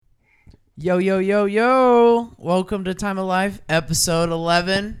Yo, yo, yo, yo. Welcome to Time of Life, episode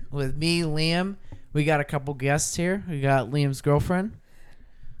 11 with me, Liam. We got a couple guests here. We got Liam's girlfriend.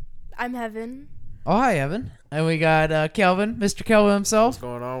 I'm Heaven. Oh, hi, Evan. And we got Kelvin, Mr. Kelvin himself.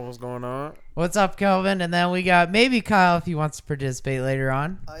 What's going on? What's up, Kelvin? And then we got maybe Kyle if he wants to participate later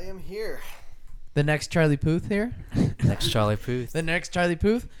on. I am here. The next Charlie Puth here. Next Charlie Puth. The next Charlie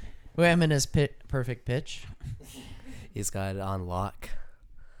Puth. Who am in his perfect pitch. He's got it on lock.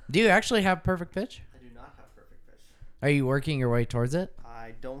 Do you actually have perfect pitch? I do not have perfect pitch. Are you working your way towards it?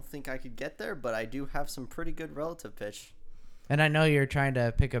 I don't think I could get there, but I do have some pretty good relative pitch. And I know you're trying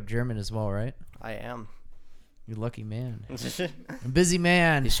to pick up German as well, right? I am. You lucky man. A busy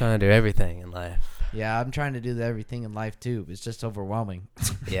man. He's trying to do everything in life. Yeah, I'm trying to do everything in life too. It's just overwhelming.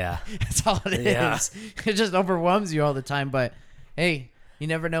 Yeah. That's all it is. It just overwhelms you all the time. But hey, you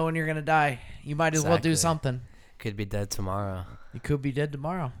never know when you're going to die. You might as well do something. Could be dead tomorrow. You could be dead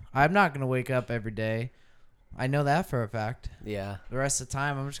tomorrow. I'm not going to wake up every day. I know that for a fact. Yeah. The rest of the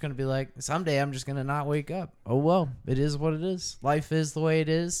time, I'm just going to be like, someday I'm just going to not wake up. Oh, well, it is what it is. Life is the way it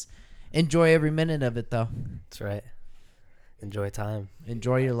is. Enjoy every minute of it, though. That's right. Enjoy time.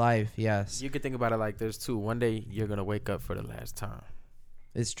 Enjoy your life, yes. You could think about it like there's two. One day you're going to wake up for the last time.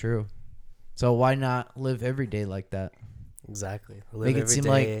 It's true. So why not live every day like that? Exactly. Make it seem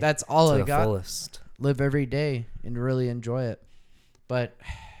like that's all I got. Fullest. Live every day and really enjoy it. But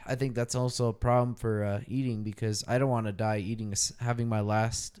I think that's also a problem for eating because I don't want to die having my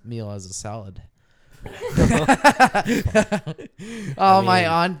last meal as a salad. My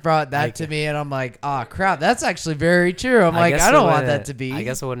aunt brought that to me, and I'm like, oh, crap, that's actually very true. I'm like, I don't want that to be. I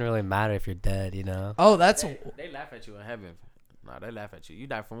guess it wouldn't really matter if you're dead, you know? Oh, that's... They laugh at you in heaven. No, they laugh at you. You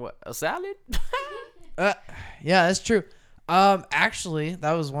die from what? A salad? Yeah, that's true. Actually,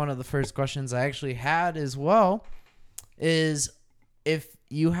 that was one of the first questions I actually had as well, is if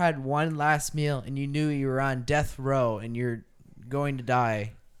you had one last meal and you knew you were on death row and you're going to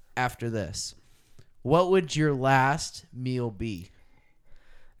die after this, what would your last meal be?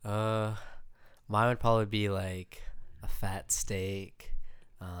 Mine would probably be like a fat steak,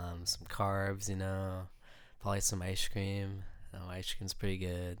 some carbs, you know, probably some ice cream. Oh, ice cream's pretty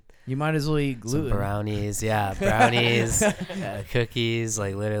good. You might as well eat gluten. Some brownies, yeah, brownies, cookies.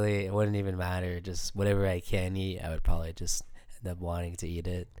 Like literally, it wouldn't even matter. Just whatever I can eat, I would probably just end up wanting to eat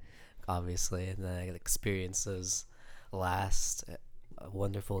it, obviously, and then I could experience those last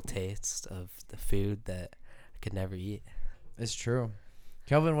wonderful taste of the food that I could never eat. It's true.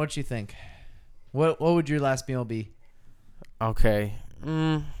 Kelvin, what you think? What would your last meal be? Okay.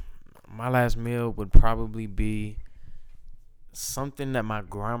 My last meal would probably be something that my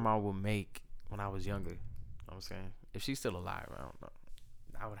grandma would make when I was younger. You know what I'm saying? If she's still alive, I don't know.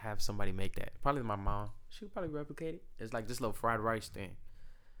 I would have somebody make that. Probably my mom. She would probably replicate it. It's like this little fried rice thing.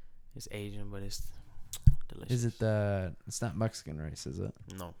 It's Asian, but it's delicious. Is it it's not Mexican rice, is it?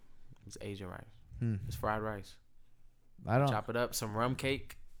 No. It's Asian rice. Hmm. It's fried rice. I don't. Chop it up, some rum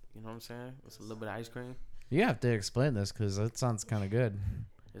cake. You know what I'm saying? With a little bit of ice cream. You have to explain this because that sounds kind of good.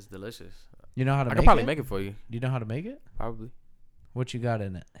 It's delicious. You know how to I make could probably it? make it for you. Do you know how to make it? Probably. What you got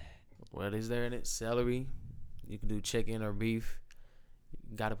in it? What is there in it? Celery. You can do chicken or beef.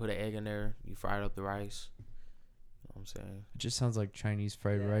 You got to put an egg in there. You fry up the rice. You know what I'm saying? It just sounds like Chinese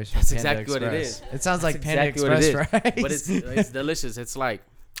fried rice. From That's Panda exactly what it Express. is. It sounds like That's Panda exactly what it Express rice. But it's delicious. It's like,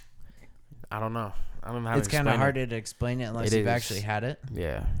 I don't know. I don't know how It's to kind of explain hard it. to explain it unless It you've is. actually had it.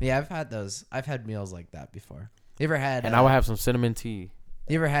 Yeah. Yeah, I've had those. I've had meals like that before. You ever had? And I would have some cinnamon tea.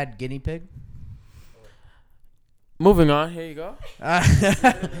 You ever had guinea pig? Moving on. Here you go.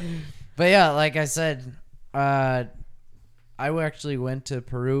 But yeah, like I said, I actually went to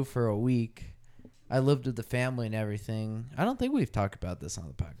Peru for a week. I lived with the family and everything. I don't think we've talked about this on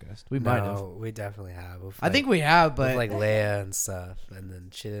the podcast. We might have. We definitely have. I think we have, but with like Leia and stuff, and then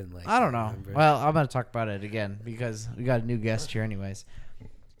she didn't like. I don't know. remember. Well, I'm gonna talk about it again because we got a new guest here, anyways.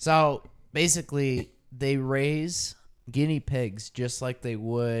 So basically, they raise guinea pigs just like they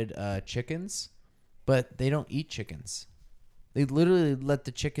would chickens, but they don't eat chickens. They literally let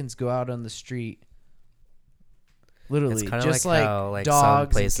the chickens go out on the street. Literally, It's kind of just like how like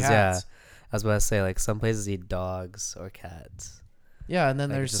dogs some places, and cats. yeah. I was about to say like some places eat dogs or cats. Yeah, and then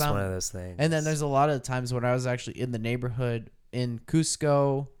Like, there's it's just some, one of those things. and then there's a lot of times when I was actually in the neighborhood in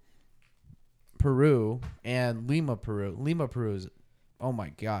Cusco, Peru, and Lima, Peru. Lima, Peru is, oh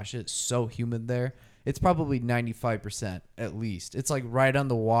my gosh, it's so humid there. It's probably 95% at least. It's like right on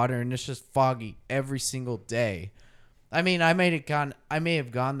the water, and it's just foggy every single day. I mean, I may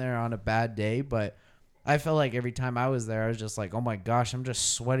have gone there on a bad day, but I felt like every time I was there, I was just like, oh my gosh, I'm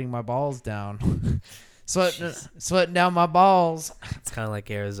just sweating my balls down. Sweating down my balls. It's kind of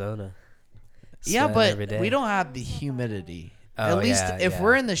like Arizona. Yeah, sweat but every day. we don't have the humidity. Oh, At least yeah, if yeah.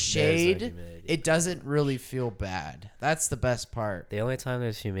 we're in the There's no shade, humidity. it doesn't really feel bad. That's the best part. The only time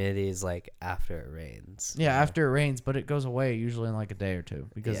there's humidity is like after it rains. Yeah, you know? after it rains, but it goes away usually in like a day or two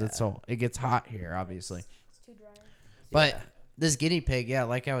because Yeah. it gets hot here, obviously. It's too dry. But Yeah. this guinea pig, yeah,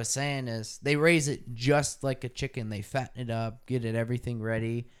 like I was saying, is they raise it just like a chicken. They fatten it up, get it everything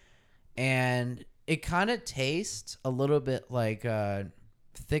ready, and it kind of tastes a little bit like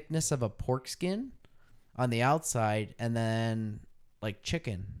thickness of a pork skin on the outside, and then like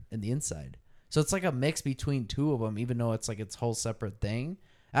chicken in the inside. So it's like a mix between two of them, even though it's like its whole separate thing.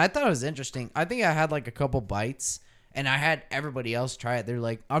 And I thought it was interesting. I think I had like a couple bites, and I had everybody else try it. They're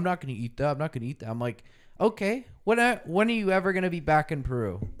like, "I'm not gonna eat that. I'm not gonna eat that." I'm like, "Okay, when are you ever gonna be back in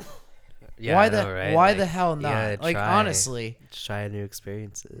Peru? Yeah, why I know, the right? why Like, the hell you not? gotta Like try. honestly, Just try new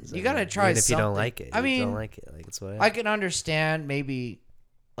experiences. You gotta try even if you don't something. like it. I if you mean, don't like it. Like it's what I can understand maybe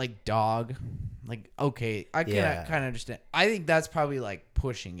like dog, like okay, I can Yeah. kind of understand. I think that's probably like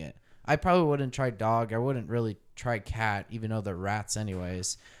pushing it. I probably wouldn't try dog. I wouldn't really try cat, even though they're rats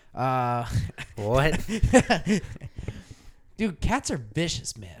anyways. What? Dude, cats are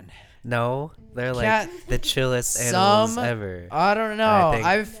vicious, man. No, they're like Cat- the chillest animals Some- ever. I don't know.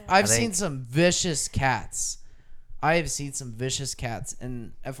 I think- I've I seen think- some vicious cats. I have seen some vicious cats,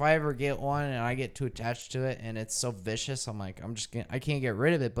 and if I ever get one and I get too attached to it and it's so vicious, I'm like, I can't get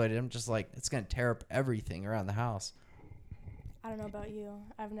rid of it, but I'm just like, it's gonna tear up everything around the house. I don't know about you.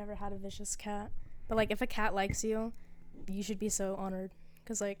 I've never had a vicious cat. But, like, if a cat likes you, you should be so honored.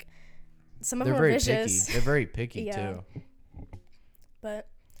 Because, like, some of They're them are very vicious. picky. They're very picky Yeah. too. But,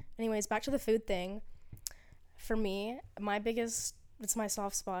 anyways, back to the food thing. For me, it's my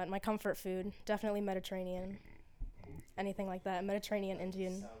soft spot, my comfort food. Definitely Mediterranean. Anything like that. Mediterranean,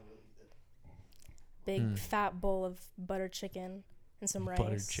 Indian. Big, fat bowl of butter chicken and some rice.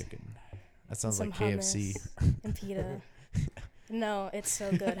 Buttered chicken. That sounds some like KFC. hummus and pita. No, it's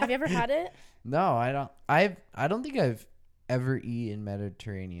so good. Have you ever had it? No, I don't. I don't think I've ever eaten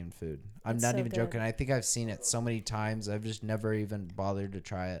Mediterranean food. I'm It's not so even good. joking. I think I've seen it so many times. I've just never even bothered to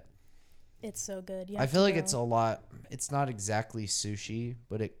try it. It's so good. You I have feel to like go. it's a lot. It's not exactly sushi,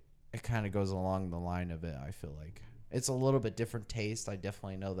 but it kind of goes along the line of it. I feel like it's a little bit different taste. I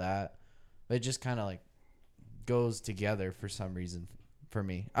definitely know that, but it just kind of like goes together for some reason for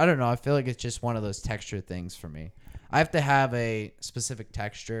me. I don't know. I feel like it's just one of those texture things for me. I have to have a specific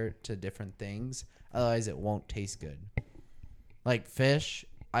texture to different things, otherwise it won't taste good. Like fish,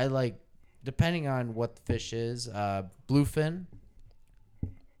 I like depending on what the fish is. Bluefin,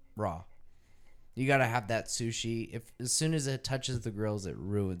 raw. You gotta have that sushi. If as soon as it touches the grills, it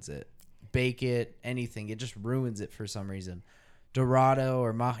ruins it. Bake it, anything, it just ruins it for some reason. Dorado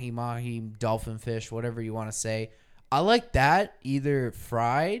or mahi mahi, dolphin fish, whatever you want to say. I like that either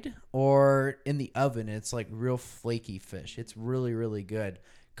fried or in the oven. It's like real flaky fish. It's really, really good.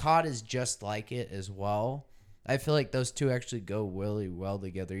 Cod is just like it as well. I feel like those two actually go really well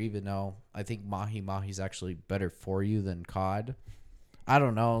together, even though I think mahi mahi is actually better for you than cod. I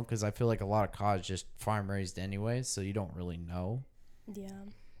don't know, because I feel like a lot of cod is just farm raised anyways, so you don't really know. Yeah.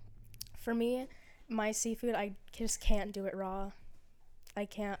 For me, my seafood, I just can't do it raw. I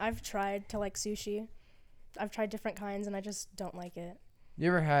can't. I've tried to like sushi. I've tried different kinds, and I just don't like it. You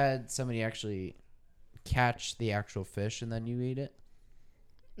ever had somebody actually catch the actual fish and then you eat it?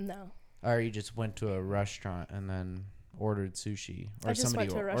 No. Or you just went to a restaurant and then ordered sushi? Or I just went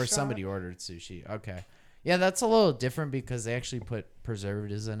to a restaurant. somebody ordered sushi. Okay. Yeah, that's a little different because they actually put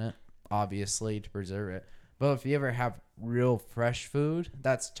preservatives in it, obviously, to preserve it. But if you ever have real fresh food,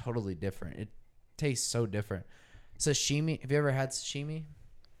 that's totally different. It tastes so different. Sashimi, have you ever had sashimi?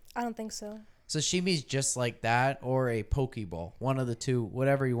 I don't think so. Sashimi's just like that, or a poke bowl. One of the two,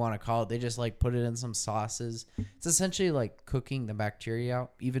 whatever you want to call it. They just like put it in some sauces. It's essentially like cooking the bacteria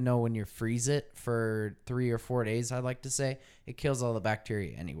out, even though when you freeze it for 3 or 4 days, I'd like to say, it kills all the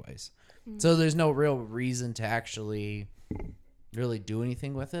bacteria anyways. So there's no real reason to actually really do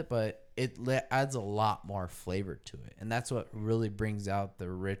anything with it, but it adds a lot more flavor to it. And that's what really brings out the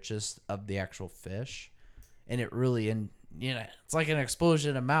richest of the actual fish. And it really, it's like an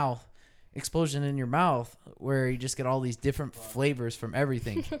explosion in your mouth where you just get all these different flavors from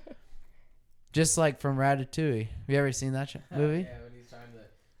everything. Just like from Ratatouille. Have you ever seen that movie? Yeah, when he's trying to.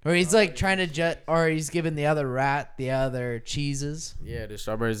 Where he's like trying to or he's giving the other rat the other cheeses. Yeah, the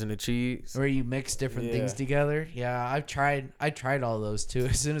strawberries and the cheese. Where you mix different things Yeah. together. Yeah, I tried all those too.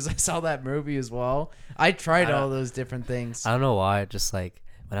 As soon as I saw that movie as well, I tried all those different things. I don't know why. Just like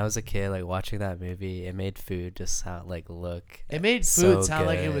when I was a kid, like watching that movie, it made food just sound look. It made so food sound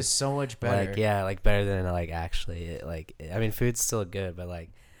like it good. was so much better. Like yeah, like better than like actually. I mean, food's still good, but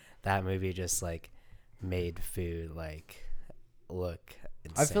like that movie just like made food like look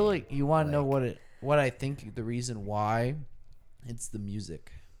insane. I feel like you want to know Like, what I think the reason why. It's the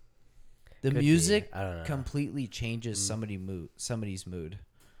music. The could be. music I don't know. completely changes somebody's mood.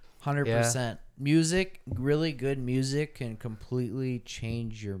 100%. Yeah. Music, really good music can completely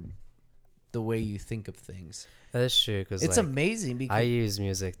change the way you think of things. That is true because It's like, amazing because I use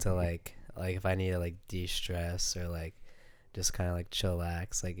music to like if I need to like de-stress or like just kind of like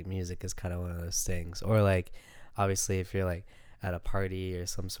chillax. Like music is kind of one of those things. Or like obviously if you're like at a party or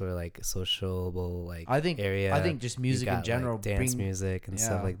some sort of like sociable like I think area, just you music in got, general like, dance music and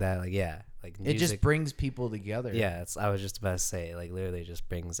stuff yeah. like that. Like like it music, just brings people together. yeah. I was just about to say like literally just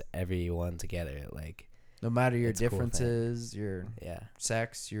brings everyone together. Like No matter your It's a cool thing. differences, your yeah,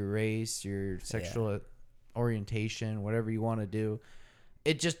 sex, your race, your sexual orientation, whatever you want to do.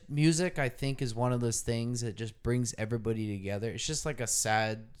 It just music I think is one of those things that just brings everybody together. It's just like a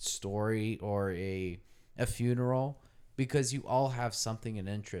sad story or a funeral because you all have something in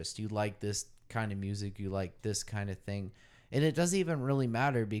interest. You like this kind of music, you like this kind of thing. And it doesn't even really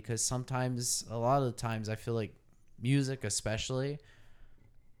matter because sometimes a lot of the times I feel like music especially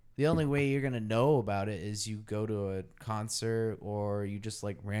the only way you're going to know about it is you go to a concert or you just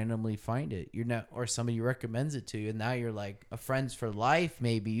like randomly find it. You're not, or somebody recommends it to you. And now you're like a friends for life.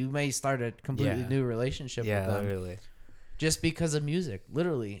 Maybe you may start a completely Yeah. new relationship with them literally. just because of music,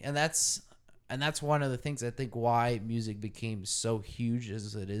 literally. And that's one of the things I think why music became so huge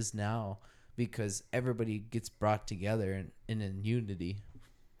as it is now, because everybody gets brought together in unity.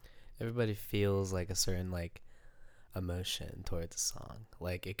 Everybody feels like a certain like emotion towards a song.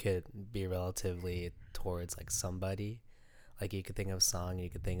 Like it could be relatively towards like somebody. Like you could think of a song, you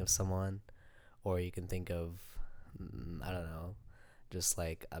could think of someone, or you can think of I don't know, just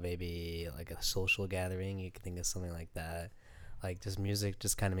like maybe like a social gathering. You could think of something like that. Like just music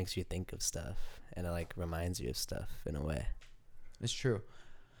just kind of makes you think of stuff, and it like reminds you of stuff in a way. It's true.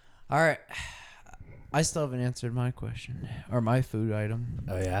 All right. I still haven't answered my question or my food item.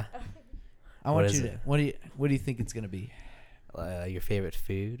 Oh yeah. I What want is you to. it? What do you think it's gonna be? Your favorite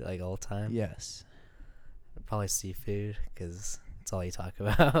food like all time? Yes. Probably seafood because it's all you talk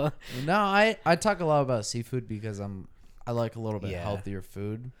about. No, I talk a lot about seafood because I like a little bit Yeah. healthier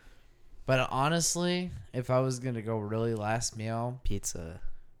food. But honestly, if I was gonna go really last meal, Pizza.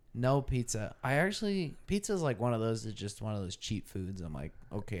 no pizza. Pizza is like one of those. It's just one of those cheap foods. I'm like,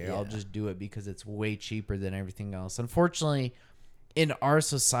 okay, I'll Yeah. just do it because it's way cheaper than everything else. Unfortunately, in our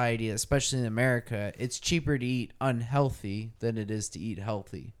society, especially in America, it's cheaper to eat unhealthy than it is to eat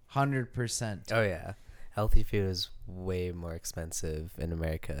healthy. 100%. Oh yeah, healthy food is way more expensive in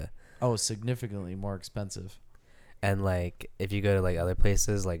America. Oh, significantly more expensive. And like if you go to like other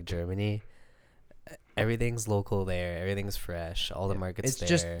places like Germany, everything's local there. Everything's fresh. All the markets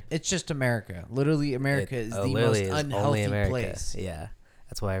there. It's just America. Literally, America is the most literally is only unhealthy America. place. Yeah,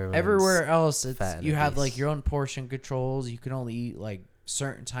 that's why Everywhere else, it's fat and you have obese. like your own portion controls. You can only eat like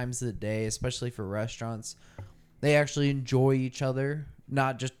certain times of the day, especially for restaurants. They actually enjoy each other,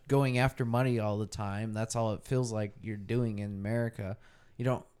 not just going after money all the time. That's all it feels like you're doing in America. You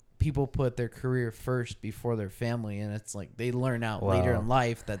don't. People put their career first before their family, and it's like they learn out later Well, in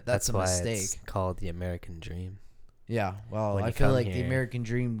life that that's a why mistake. it's called the American dream. Yeah, well, When I you feel come like the here- American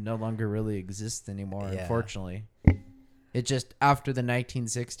dream no longer really exists anymore, Yeah. unfortunately. It just, after the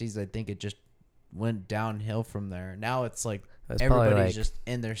 1960s, I think it just went downhill from there. Now it's like It's probably everybody's like just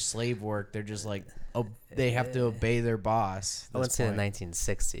in their slave work. They're just like, they have to obey their boss. I wouldn't say the point.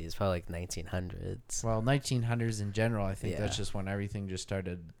 1960s, probably like 1900s. Well, 1900s in general, I think that's Yeah. just when everything just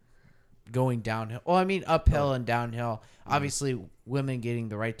started going downhill. Well, I mean, uphill and downhill. Obviously, women getting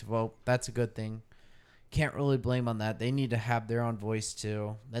the right to vote, that's a good thing. Can't really blame on that. They need to have their own voice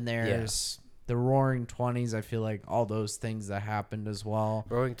too. Then there's the Roaring 20s. I feel like all those things that happened as well.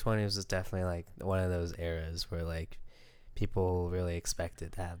 Roaring 20s was definitely like one of those eras where like people really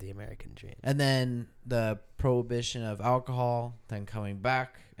expected to have the American dream. And then the prohibition of alcohol, then coming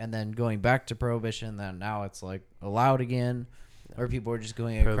back, and then going back to prohibition. Then now it's like allowed again, or people are just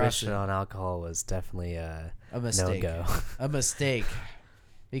going across Prohibition it. on alcohol was definitely A mistake. no-go. A mistake.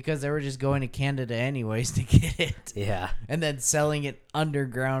 Because they were just going to Canada anyways to get it. Yeah. And then selling it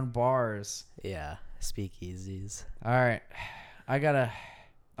underground bars. Yeah. Speakeasies. All right. I gotta.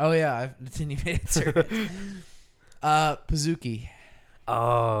 Oh, yeah. I didn't even answer it. Pizookie.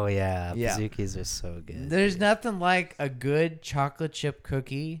 Oh, yeah. Yeah. Pizookies are so good. There's dude. nothing like a good chocolate chip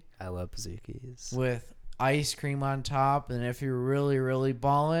cookie I love Pizookies. with ice cream on top. And if you're really, really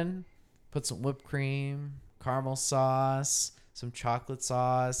balling, put some whipped cream, caramel sauce, some chocolate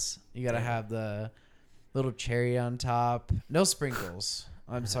sauce. You gotta have the little cherry on top. No sprinkles.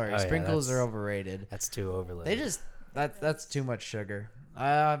 I'm sorry. Oh, yeah, Sprinkles are that's- overrated. That's too overloaded. They just that's too much sugar.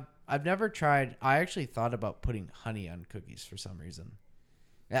 I've never tried. I actually thought about putting honey on cookies for some reason.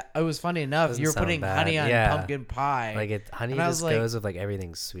 Yeah, it was funny enough. Doesn't You were sound putting bad. honey on Yeah. pumpkin pie, like it. Honey And I was just like- goes with like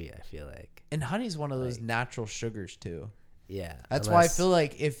everything sweet. I feel like. and honey's one of those like- natural sugars too. Yeah. That's why I unless- feel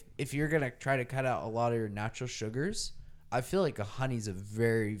like if you're gonna try to cut out a lot of your natural sugars, I feel like a honey's a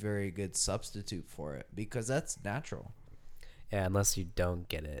very, very good substitute for it because that's natural. Yeah, unless you don't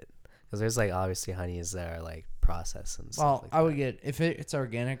get it, because there's like obviously honeys that are like processed and stuff. Well, like I would that. get if it's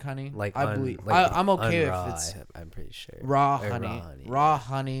organic honey. like I un- believe like I'm okay unraw, if it's I'm pretty sure raw Or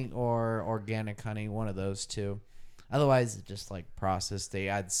honey, or organic honey, one of those two. Otherwise, it's just like processed. They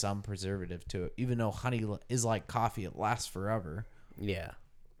add some preservative to it, even though honey is like coffee. It lasts forever, Yeah.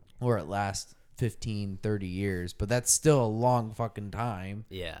 or it lasts 15, 30 years, but that's still a long fucking time.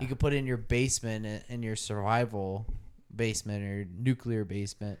 Yeah. You could put in your basement, in your survival basement or nuclear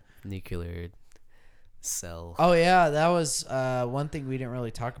basement. Nuclear cell. Oh yeah, that was one thing we didn't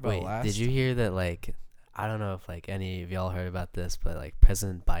really talk about Wait, last. did you hear that? Like, I don't know if like any of y'all heard about this, but like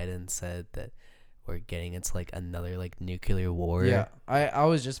President Biden said that we're getting into like another like nuclear war. Yeah, I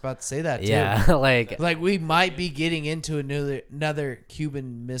was just about to say that too. Yeah, like Like we might be getting into another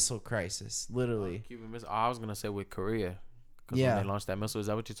Cuban Missile Crisis, literally. Cuban missile. Oh, I was gonna say with Korea. 'Cause Yeah. When they launched that missile, is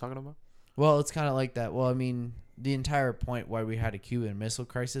that what you're talking about? Well, it's kind of like that. Well, I mean, the entire point why we had a Cuban Missile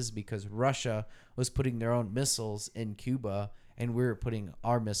Crisis is because Russia was putting their own missiles in Cuba, and we were putting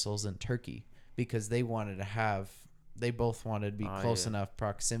our missiles in Turkey because they wanted to have. They both wanted to be close yeah. enough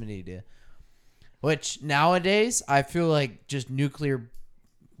proximity to. Which nowadays I feel like just nuclear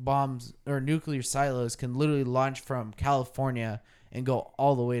bombs or nuclear silos can literally launch from California and go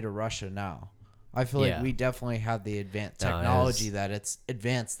all the way to Russia now. I feel like Yeah. we definitely have the advanced No, it technology is. that it's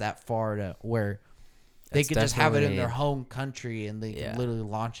advanced that far to where they It's could just have it in their definitely- home country and they Yeah. can literally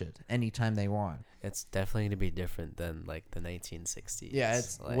launch it anytime they want. it's definitely going to be different than like the 1960s. Yeah,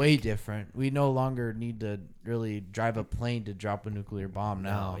 it's like, way different. We no longer need to really drive a plane to drop a nuclear bomb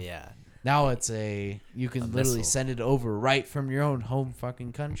now. No, yeah. Now it's you can A literally missile. send it over right from your own home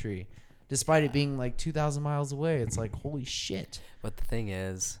fucking country. Despite it being like 2,000 miles away, it's like, holy shit. But the thing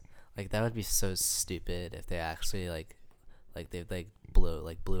is, like that would be so stupid if they actually like they like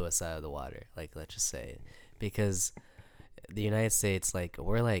blew us out of the water. Like let's just say, because the United States, like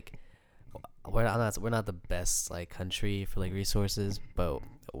we're not the best like country for like resources, but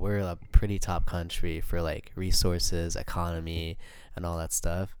we're a pretty top country for like resources, economy, and all that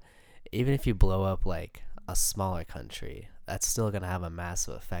stuff. Even if you blow up like a smaller country, that's still gonna have a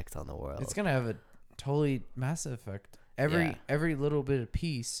massive effect on the world. It's going to have a totally massive effect. Yeah. Every little bit of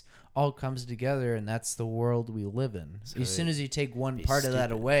piece all comes together, and that's the world we live in. So as soon as you take one be part of that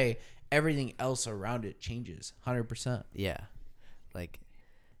stupid. away, everything else around it changes 100%. Yeah, like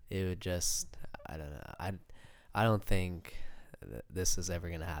it would just I don't know. I don't think this is ever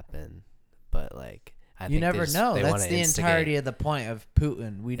gonna happen, but like I You think never know. they That's wanna the instigate- entirety of the point of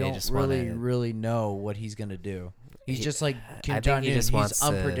Putin. We They don't just really, wanna- really know what he's going to do. He's He- just like Kim I think Jong-un. he just He's wants to-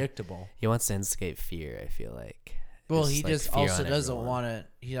 unpredictable. He wants to instigate fear. I feel like. Well, Just, he like, just fear also on doesn't everyone. want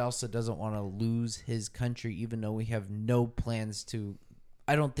to. He also doesn't want to lose his country, even though we have no plans to.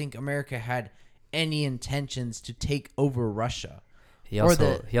 I don't think America had any intentions to take over Russia He or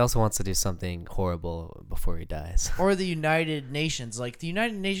also wants to do something horrible before he dies. or the United Nations. Like the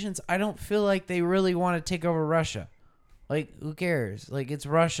United Nations, I don't feel like they really want to take over Russia. Like who cares? Like it's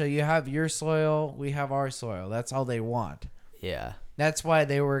Russia. You have your soil, we have our soil. That's all they want. Yeah. That's why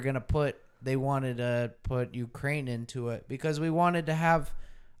they wanted to put Ukraine into it because we wanted to have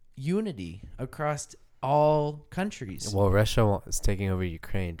unity across all countries. Well, Russia is taking over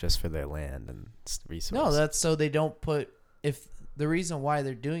Ukraine just for their land and resources. No, that's so they don't put. If the reason why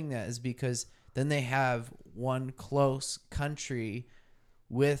they're doing that is because then they have one close country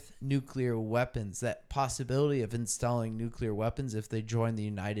with nuclear weapons. That possibility of installing nuclear weapons if they join the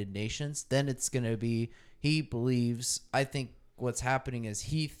United Nations, then it's going to be. He believes. I think what's happening is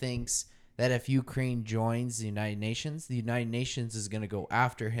he thinks that if Ukraine joins the United Nations is going to go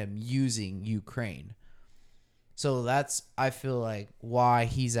after him using Ukraine. So that's, I feel like, why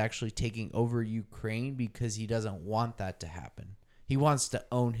he's actually taking over Ukraine, because he doesn't want that to happen. He wants to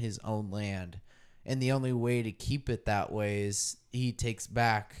own his own land. And the only way to keep it that way is he takes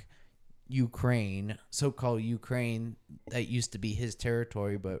back Ukraine, so-called Ukraine, that used to be his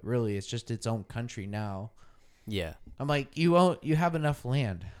territory, but really it's just its own country now. Yeah. I'm like, you have enough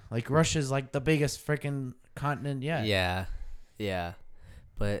land. Like Russia's like the biggest freaking continent yet. Yeah. Yeah.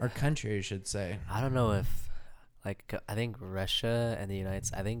 But Or country, I should say. I don't know if, like, I think Russia and the United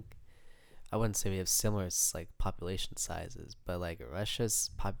States, I wouldn't say we have similar like population sizes, but like Russia's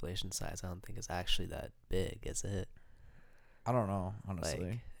population size, I don't think is actually that big, is it? I don't know, honestly.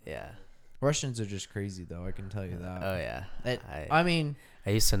 Like, yeah. Russians are just crazy, though. I can tell you that. Oh yeah. I mean,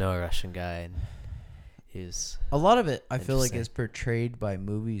 I used to know a Russian guy, and he was a lot of it I feel like Interesting. is portrayed by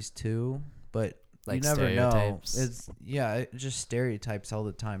movies too, but like you never know. stereotypes. It just stereotypes all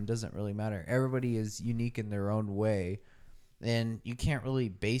the time. Doesn't really matter. Everybody is unique in their own way, and you can't really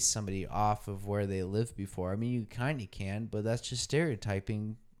base somebody off of where they lived before. I mean, you kind of can, but that's just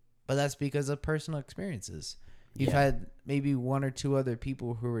stereotyping. But that's because of personal experiences. You've had maybe one or two other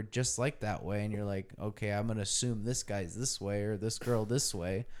people who were just like that way, and you're like, okay, I'm gonna assume this guy's this way or this girl this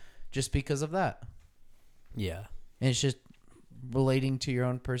way, just because of that. Yeah. And it's just relating to your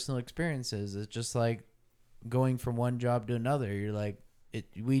own personal experiences. It's just like going from one job to another. You're like,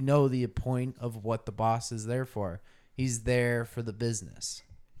 we know the point of what the boss is there for. He's there for the business.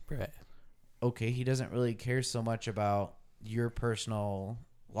 Right. Okay, he doesn't really care so much about your personal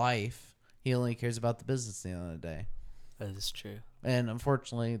life. He only cares about the business at the end of the day. That is true. And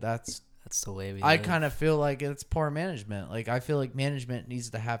unfortunately, that's the way we I live. kind of feel like it's poor management. Like, I feel like management needs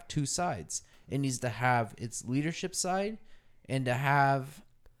to have two sides. It needs to have its leadership side and to have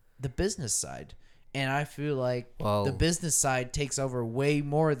the business side. And I feel like the business side takes over way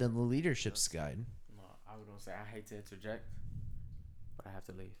more than the leadership side. No, I was gonna say I hate to interject, but I have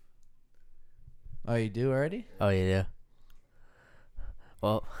to leave. Oh, you do already? Oh, you do?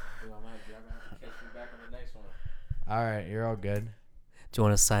 Well, Dude, I'm gonna have to catch you back on the next one. All right, you're all good. do you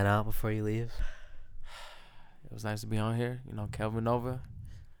want to sign out before you leave? It was nice to be on here. You know, Kelvin Nova.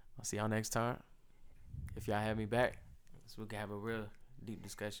 I'll see y'all next time. If y'all have me back, so we can have a real deep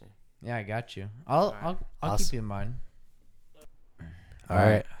discussion. Yeah, I got you. I'll keep Awesome. you in mind. All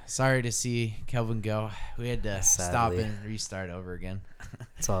right. Sorry to see Kelvin go. We had to stop Sadly. and restart over again.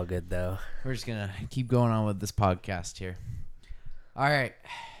 It's all good, though. We're just going to keep going on with this podcast here. All right.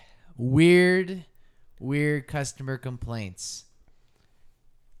 Weird customer complaints.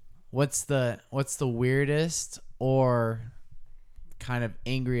 What's the weirdest or kind of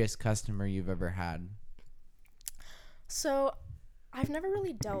angriest customer you've ever had? So, I've never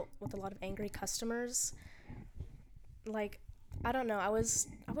really dealt with a lot of angry customers. Like, I don't know. I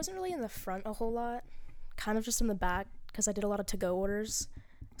wasn't really in the front a whole lot. Kind of just in the back because I did a lot of to-go orders.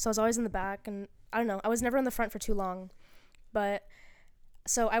 So I was always in the back, and I don't know. I was never in the front for too long. But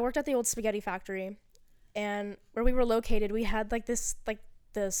so I worked at the old spaghetti factory, and where we were located, we had like this, like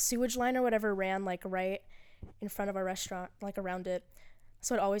the sewage line or whatever ran like right in front of our restaurant, like around it.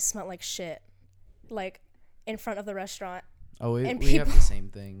 So it always smelled like shit, like in front of the restaurant. Oh, we And have the same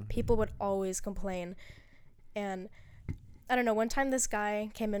thing. People would always complain. And I don't know, one time this guy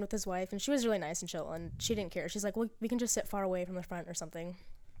came in with his wife, and she was really nice and chill, and she didn't care. She's like, well, we can just sit far away from the front or something.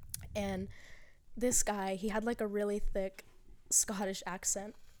 And this guy, he had like a really thick Scottish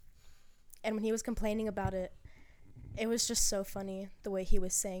accent. And when he was complaining about it, it was just so funny the way he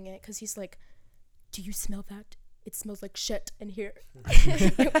was saying it, because he's like, do you smell that? It smells like shit in here.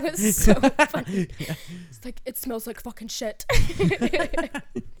 It was so funny. It's like, it smells like fucking shit. And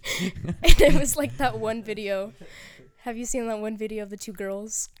it was like that one video. Have you seen that one video of the two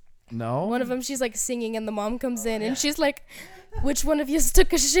girls? No. One of them, she's like singing, and the mom comes in, and she's like, which one of you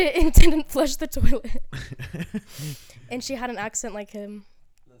took a shit and didn't flush the toilet? And she had an accent like him.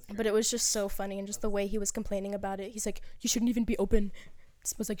 But it was just so funny, and just the way he was complaining about it. He's like, you shouldn't even be open. It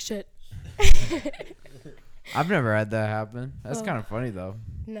smells like shit. I've never had that happen. That's Oh. kind of funny though.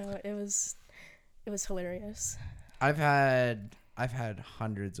 No, it was hilarious. I've had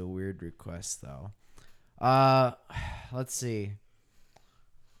hundreds of weird requests though. Let's see.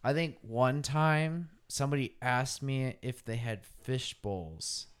 I think one time somebody asked me if they had fish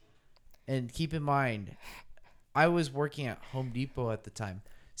bowls. And keep in mind, I was working at Home Depot at the time.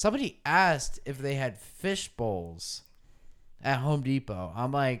 Somebody asked if they had fish bowls at Home Depot.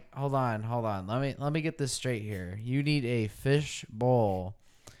 I'm like, hold on. Let me get this straight here. You need a fish bowl,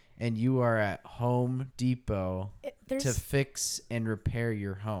 and you are at Home Depot to fix and repair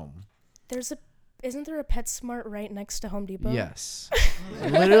your home. Isn't there a PetSmart right next to Home Depot? Yes.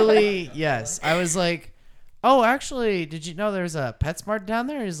 Literally, yes. I was like, oh, actually, did you know there's a PetSmart down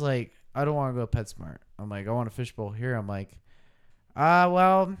there? He's like, I don't want to go to PetSmart. I'm like, I want a fish bowl here. I'm like,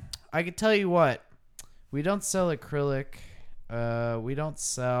 well, I can tell you what. We don't sell acrylic. We don't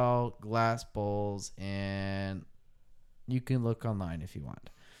sell glass bowls, and you can look online if you want.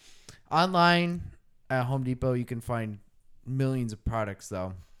 Online at Home Depot, you can find millions of products,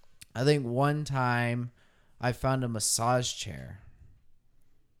 though. I think one time I found a massage chair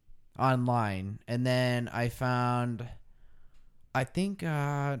online, and then I found I think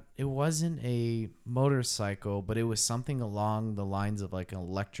it wasn't a motorcycle, but it was something along the lines of like an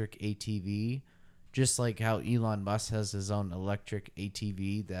electric ATV, just like how Elon Musk has his own electric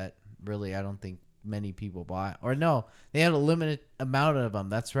ATV that really I don't think many people bought. Or no, they had a limited amount of them.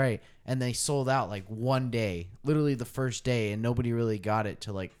 That's right, and they sold out like one day, literally the first day, and nobody really got it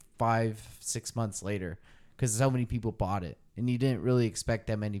till like 5-6 months later because so many people bought it, and you didn't really expect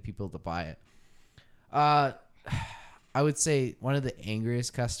that many people to buy it. I would say one of the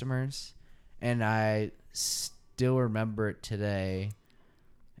angriest customers, and I still remember it today.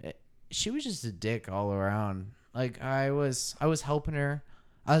 She was just a dick all around. Like I was helping her.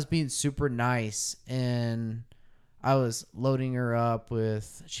 I was being super nice, and I was loading her up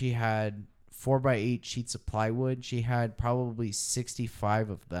with. She had 4x8 sheets of plywood. She had probably 65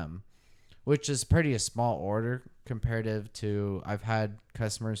 of them, which is pretty a small order comparative to I've had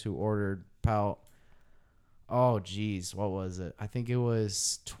customers who ordered about. Oh, geez. What was it? I think it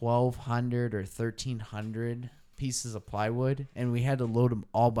was 1,200 or 1,300 pieces of plywood, and we had to load them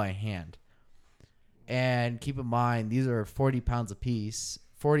all by hand. And keep in mind, these are 40 pounds a piece,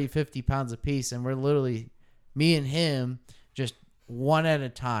 40, 50 pounds a piece, and we're literally, me and him, just one at a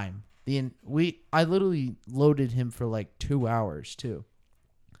time. I literally loaded him for like 2 hours, too.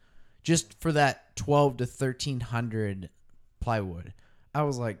 Just for that 12 to 1,300 plywood. I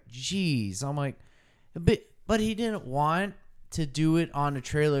was like, geez. I'm like, but he didn't want to do it on a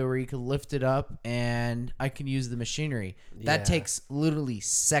trailer where you could lift it up and I can use the machinery. That Yeah. takes literally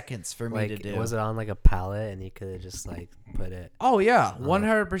seconds for me to do. Was it on like a pallet and you could have just like put it? Oh, yeah.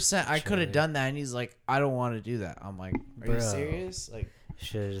 100%. I could have trailer. done that. And he's like, I don't want to do that. I'm like, are you Bro. serious? Like,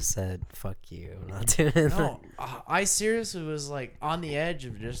 Should have just said, "Fuck you, I'm not doing it." no, I seriously was like on the edge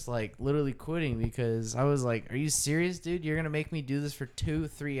of just like literally quitting because I was like, are you serious, dude? You're going to make me do this for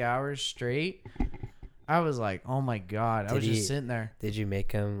 2-3 hours straight? I was like, oh my God. I was just sitting there. Did you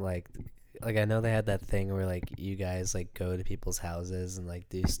make him like I know they had that thing where like you guys like go to people's houses and like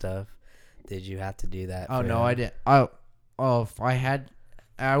do stuff. Did you have to do that? Oh, for no, him? I didn't. Oh, if I had,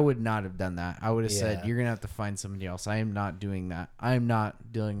 I would not have done that. I would have said, Yeah. you're going to have to find somebody else. I am not doing that. I am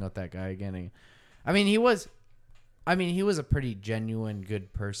not dealing with that guy again. I mean, he was a pretty genuine,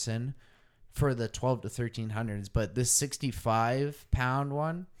 good person for the 12 to 1300s, but this 65-pound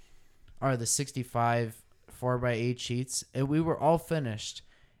one, or the 65 4x8 sheets, and we were all finished.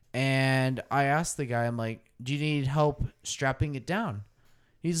 And I asked the guy, I'm like, do you need help strapping it down?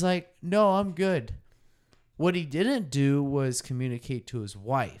 He's like, no, I'm good. What he didn't do was communicate to his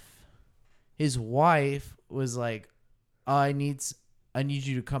wife. His wife was like, I need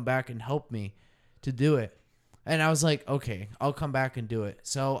you to come back and help me to do it. And I was like, okay, I'll come back and do it.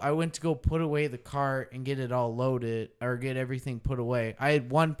 So I went to go put away the cart and get it all loaded or get everything put away. I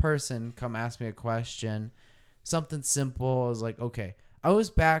had one person come ask me a question, something simple. I was like, okay. I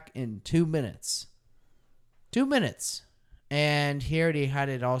was back in 2 minutes. 2 minutes. And he already had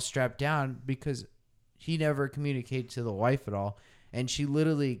it all strapped down because he never communicated to the wife at all. And she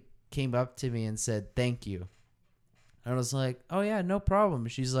literally came up to me and said, thank you. And I was like, oh, yeah, no problem.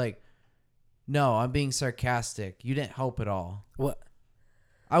 She's like, no, I'm being sarcastic. You didn't help at all. What?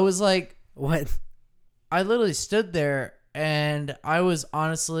 I was like, What? I literally stood there and I was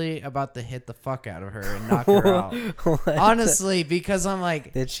honestly about to hit the fuck out of her and knock her out. What? Honestly, because I'm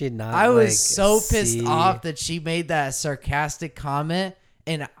like, Did she not? I was like, so pissed see- off that she made that sarcastic comment.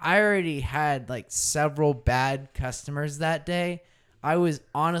 And I already had like several bad customers that day. I was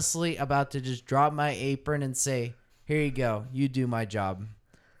honestly about to just drop my apron and say, here you go. You do my job.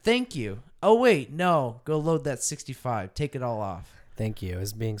 Thank you. Oh, wait. No. Go load that 65. Take it all off. Thank you. I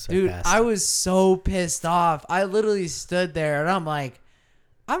was being Dude, sarcastic. I was so pissed off. I literally stood there and I'm like,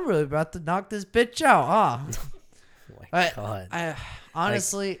 I'm really about to knock this bitch out, huh? Oh my God. I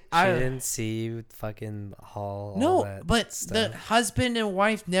honestly, She I didn't see you fucking haul. all no, that but the stuff. husband and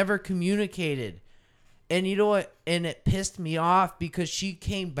wife never communicated. And you know what? And it pissed me off because she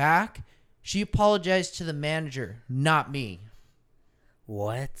came back. She apologized to the manager, not me.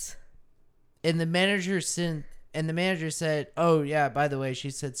 What? And the manager said, "Oh yeah, by the way, she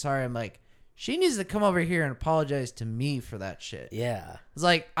said sorry." I'm like, she needs to come over here and apologize to me for that shit. Yeah. It's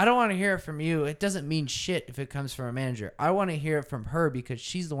like, I don't want to hear it from you. It doesn't mean shit if it comes from a manager. I want to hear it from her because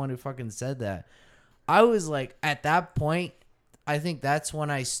she's the one who fucking said that. I was like, at that point, I think that's when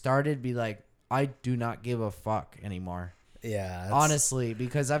I started to be like, I do not give a fuck anymore. Yeah. Honestly,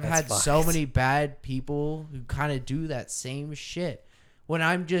 because I've had that's so fucked. many bad people who kind of do that same shit when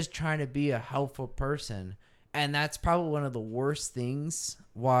I'm just trying to be a helpful person. And that's probably one of the worst things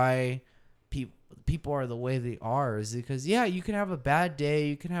why people are the way they are, is because, yeah, you can have a bad day,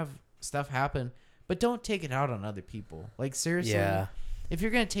 you can have stuff happen, but don't take it out on other people. Like, seriously. Yeah. If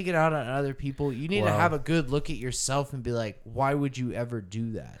you're going to take it out on other people, you need to have a good look at yourself and be like, why would you ever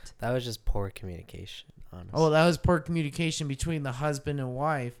do that? That was just poor communication, honestly. Oh, that was poor communication between the husband and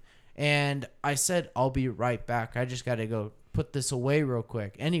wife. And I said, I'll be right back. I just got to go put this away real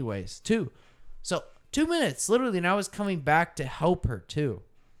quick. Anyways, 2 minutes, literally. And I was coming back to help her, too.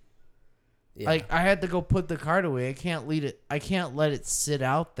 Yeah. Like, I had to go put the card away. I can't let it sit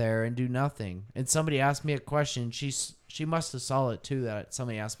out there and do nothing. And somebody asked me a question. She must have saw it too, that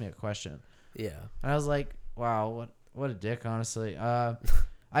somebody asked me a question. Yeah. And I was like, wow, what a dick, honestly. I've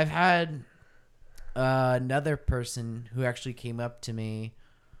had another person who actually came up to me.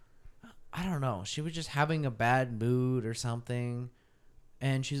 I don't know. She was just having a bad mood or something.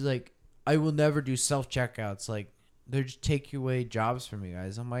 And she's like, I will never do self-checkouts. Like, they're just take away jobs from you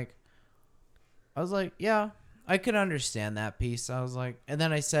guys. I was like, yeah, I could understand that piece. I was like, and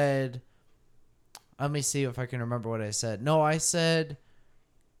then I said, let me see if I can remember what I said. No, I said,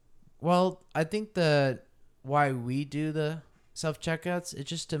 well, I think why we do the self-checkouts, it's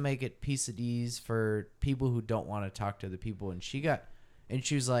just to make it peace at ease for people who don't want to talk to the people. And she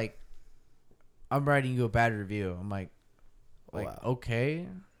was like, I'm writing you a bad review. I'm like, Wow. okay.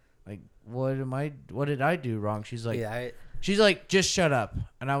 Like, what did I do wrong? She's like, Yeah, she's like, just shut up.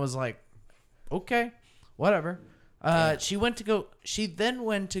 And I was like, okay, whatever. She then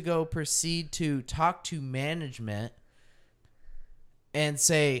went to go proceed to talk to management and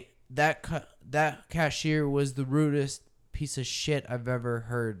say that cashier was the rudest piece of shit I've ever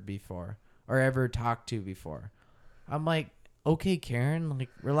heard before or ever talked to before. I'm like, okay, Karen, like,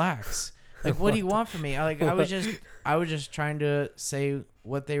 relax. Like, what do you want from me? I was just trying to say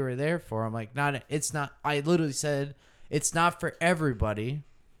what they were there for. I'm like, I literally said it's not for everybody,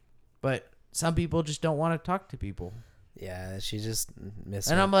 but some people just don't want to talk to people. Yeah, she just missed.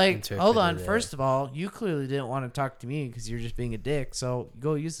 And I'm like, hold on. First of all, you clearly didn't want to talk to me because you're just being a dick. So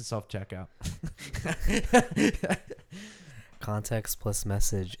go use the self-checkout. Context plus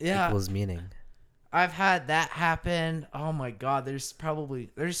message equals meaning. I've had that happen. Oh my God. There's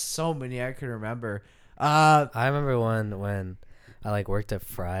so many I can remember. I remember one when I like worked at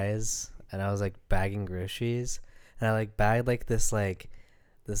Fry's and I was like bagging groceries and I like bagged like this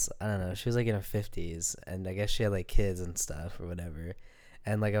I don't know, she was like in her 50s and I guess she had like kids and stuff or whatever,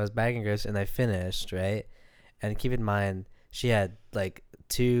 and like I was bagging groceries and I finished, right? And keep in mind she had like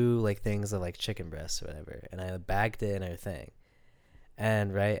 2 like things of like chicken breasts or whatever, and I bagged it in her thing,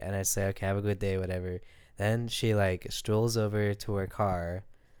 and right, and I say, okay, have a good day, whatever. Then she like strolls over to her car.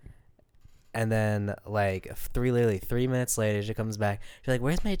 And then, like, literally 3 minutes later, she comes back. She's like,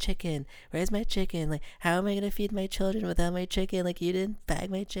 where's my chicken? Where's my chicken? Like, how am I going to feed my children without my chicken? Like, you didn't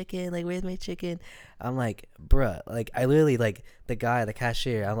bag my chicken. Like, where's my chicken? I'm like, bruh. Like, I literally, like, the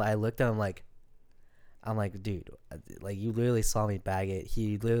cashier, I looked at him like, I'm like, dude, like, you literally saw me bag it.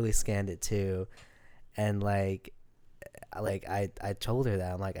 He literally scanned it, too. And, like I told her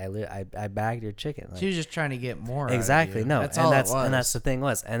that. I'm like, I bagged your chicken. Like, she was just trying to get more. exactly. No, that's all it was. And that's the thing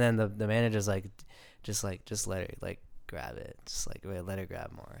was. And then the manager's like, just let her like grab it. Just like let her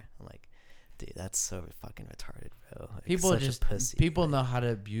grab more. I'm like, dude, that's so fucking retarded, bro. Like, people such just a pussy. People know how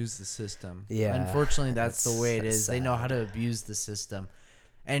to abuse the system. Yeah. Unfortunately, that's the way it is. sad. They know how to abuse the system.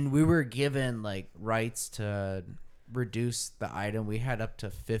 And we were given like rights to reduce the item. We had up to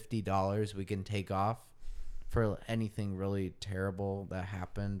 $50 we can take off for anything really terrible that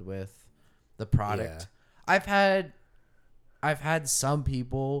happened with the product. Yeah. I've had some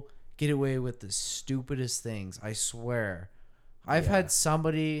people get away with the stupidest things. I swear. I've had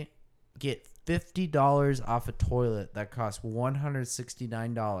somebody get $50 off a toilet that cost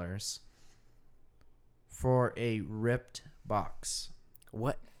 $169 for a ripped box.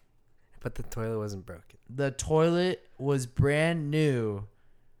 What? But the toilet wasn't broken. The toilet was brand new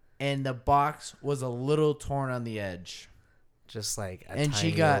and the box was a little torn on the edge. Just like a and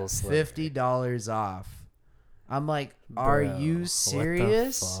tiny she got little sliver. $50 off. I'm like, are Bro, you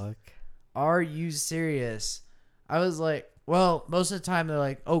serious? What the fuck? Are you serious? I was like, well, most of the time they're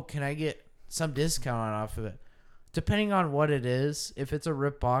like, oh, can I get some discount off of it? Depending on what it is, if it's a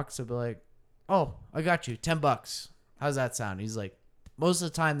rip box, they'll be like, oh, I got you, $10. How's that sound? He's like, most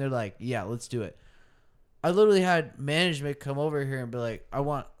of the time they're like, yeah, let's do it. I literally had management come over here and be like, I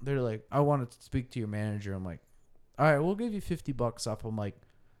want to speak to your manager. I'm like, all right, we'll give you $50 off. I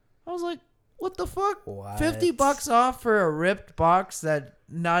was like, what the fuck? What? $50 off for a ripped box that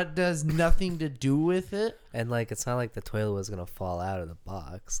does nothing to do with it. And like, it's not like the toilet was gonna fall out of the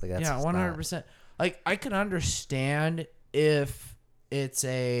box. Like that's yeah, 100%. Like I can understand if it's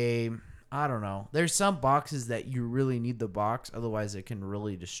I don't know. There's some boxes that you really need the box, otherwise it can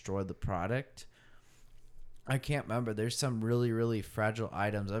really destroy the product. I can't remember. There's some really, really fragile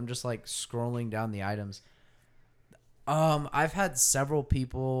items. I'm just like scrolling down the items. I've had several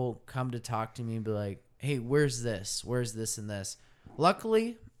people come to talk to me and be like, "Hey, where's this? Where's this and this?"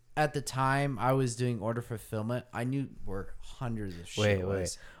 Luckily, at the time I was doing order fulfillment, I knew where hundreds of shit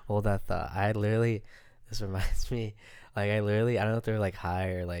was. Hold that thought. I literally, this reminds me, like I don't know if they're like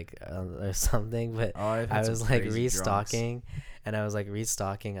high or like or something, but I've I had some was like crazy restocking, and I was like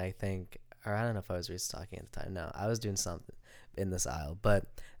restocking. I think, or I don't know if I was restocking at the time. No, I was doing something in this aisle, but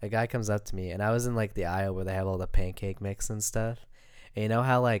a guy comes up to me, and I was in like the aisle where they have all the pancake mix and stuff. And you know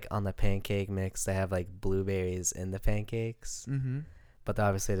how like on the pancake mix they have like blueberries in the pancakes, Mm-hmm. but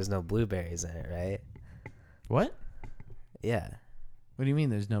obviously there's no blueberries in it, right? What? Yeah. What do you mean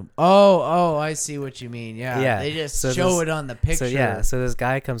there's no... Oh, I see what you mean. Yeah. Yeah, They just so show this- it on the picture. So this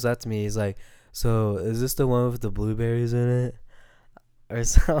guy comes up to me. He's like, "So is this the one with the blueberries in it?" Or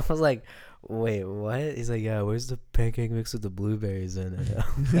so I was like, "Wait, what?" He's like, "Yeah, where's the pancake mix with the blueberries in it?"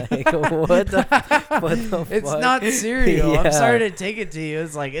 I'm like, what the It's fuck? not cereal. I'm Yeah. sorry to take it to you.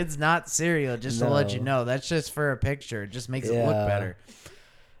 It's like, it's not cereal, just to let you No. know. That's just for a picture. It just makes it look Yeah. better.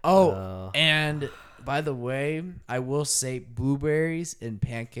 Oh, and by the way, I will say blueberries and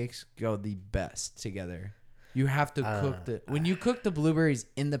pancakes go the best together. You have to cook when you cook the blueberries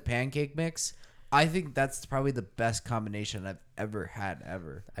in the pancake mix, I think that's probably the best combination I've ever had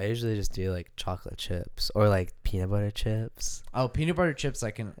ever. I usually just do like chocolate chips or like peanut butter chips. Oh, peanut butter chips,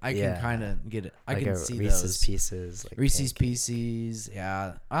 I can Yeah. kind of get it. I Like can a see Reese's those. Pieces. Like Reese's pancake. Pieces,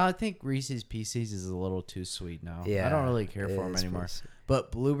 yeah. I think Reese's Pieces is a little too sweet now. Yeah. I don't really care it for them is anymore. pretty sweet.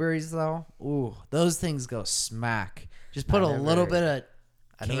 But blueberries, though, ooh, those things go smack. Just put a little bit of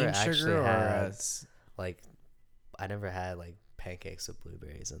I never cane actually sugar or had like I never had like pancakes with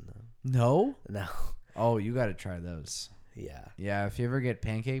blueberries in them. no. No. Oh, you got to try those. Yeah. Yeah, if you ever get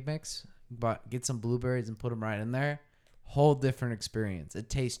pancake mix, but get some blueberries and put them right in there. Whole different experience. It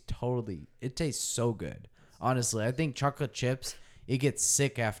tastes so good. Honestly, I think chocolate chips, it gets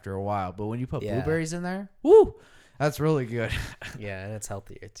sick after a while, but when you put Yeah. blueberries in there, woo, that's really good. Yeah, and it's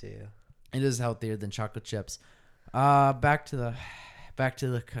healthier too. It is healthier than chocolate chips. Back to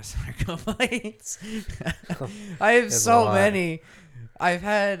the customer complaints. I have There's a so lot. many. I've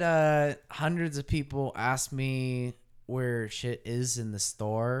had hundreds of people ask me where shit is in the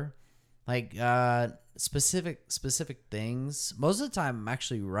store, like specific things. Most of the time, I'm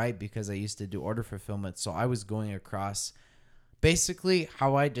actually right because I used to do order fulfillment, so I was going across. Basically,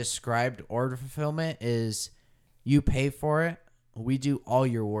 how I described order fulfillment is you pay for it, we do all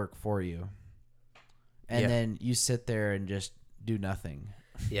your work for you, and Yeah. then you sit there and just do nothing.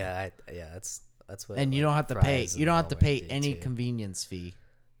 Yeah, that's what. And you like, don't have to pay. fries You and don't have to Walmart pay do, any too. convenience fee.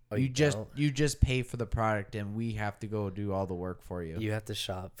 Oh, you just don't? pay for the product, and we have to go do all the work for you. You have to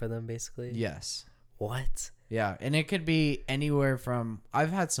shop for them basically. Yes. What? Yeah, and it could be anywhere from.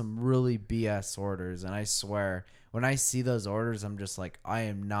 I've had some really BS orders, and I swear when I see those orders, I'm just like, I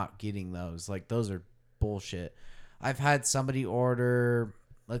am not getting those. Like those are bullshit. I've had somebody order,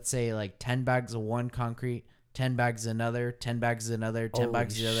 let's say, like 10 bags of one concrete, 10 bags of another, 10 bags of another, 10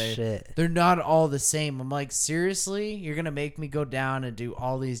 bags of the other. Shit. They're not all the same. I'm like, seriously? You're going to make me go down and do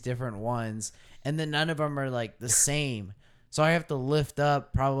all these different ones, and then none of them are like the same. So I have to lift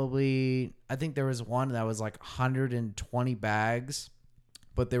up probably, I think there was one that was like 120 bags,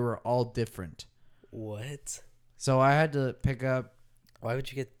 but they were all different. What? So I had to pick up, Why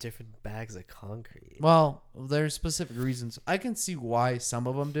would you get different bags of concrete? well, there's specific reasons. I can see why some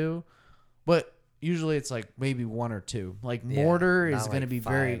of them do, but usually it's like maybe one or two. Like Yeah, mortar not is going to like be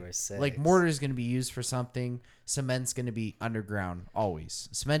 5 very, or 6. like mortar is going to be used for something. Cement's going to be underground always.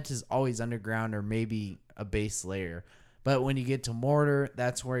 Cement is always underground or maybe a base layer. But when you get to mortar,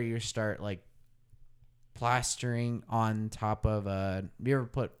 that's where you start like plastering on top of have you ever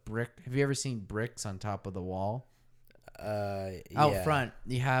put brick? Have you ever seen bricks on top of the wall? Out Yeah. front,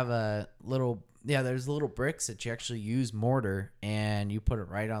 you have a little, there's little bricks that you actually use mortar and you put it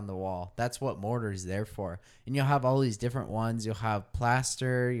right on the wall. That's what mortar is there for. And you'll have all these different ones. You'll have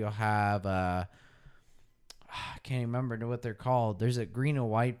plaster. You'll have, I can't even remember what they're called. There's a green and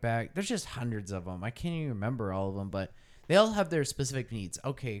white bag. There's just hundreds of them. I can't even remember all of them, but they all have their specific needs.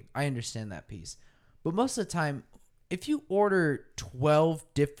 Okay, I understand that piece. But most of the time, if you order 12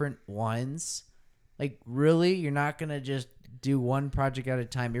 different ones, like really, you're not going to just do one project at a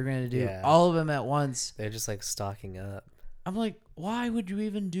time. You're going to do Yeah. all of them at once. They're just like stocking up. I'm like, why would you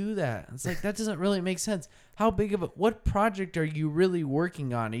even do that? It's like, that doesn't really make sense. How big of what project are you really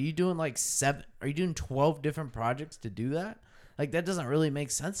working on? Are you doing like 12 different projects to do that? Like, that doesn't really make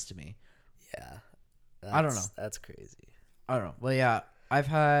sense to me. Yeah. I don't know. That's crazy. I don't know. Well, yeah, I've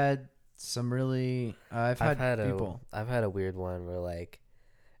had some really I've had people. I've had a weird one where like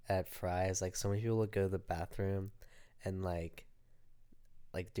at Fry's, like so many people would go to the bathroom and like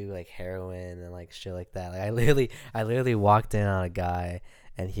do like heroin and like shit like that. Like I literally walked in on a guy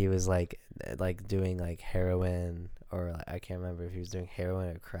and he was like doing like heroin, or like, I can't remember if he was doing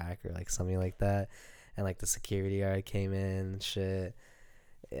heroin or crack or like something like that. And like the security guard came in and shit.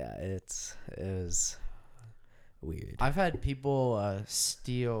 Yeah, it was weird. I've had people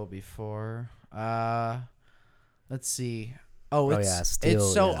steal before. Let's see.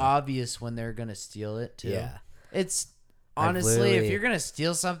 It's so obvious when they're gonna steal it too. Yeah. It's honestly, if you're gonna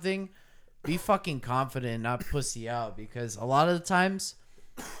steal something, be fucking confident and not pussy out, because a lot of the times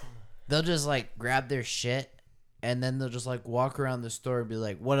they'll just like grab their shit and then they'll just like walk around the store and be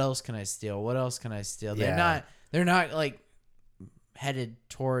like, "What else can I steal? What else can I steal?" Yeah. They're not like headed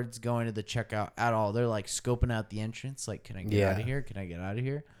towards going to the checkout at all. They're like scoping out the entrance, like, "Can I get out of here? Can I get out of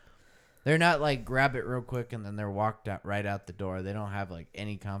here?" They're not like grab it real quick and then they're walked out right out the door. They don't have like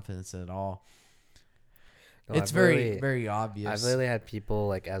any confidence at all. No, It's very, very obvious. I've literally had people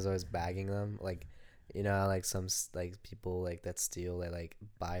like, as I was bagging them, like, you know, like some like people like that steal, they like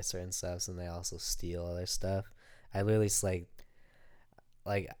buy certain stuff and they also steal other stuff. I literally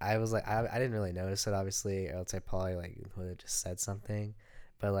like I was like I didn't really notice it, obviously, or else I probably like would have just said something.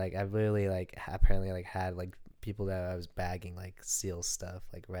 But like I've literally like apparently like had like people that I was bagging like steal stuff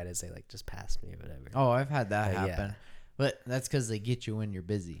like right as they like just passed me or whatever. Oh, I've had that happen. Yeah. But that's because they get you when you're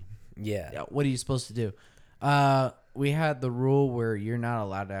busy. Yeah. What are you supposed to do? We had the rule where you're not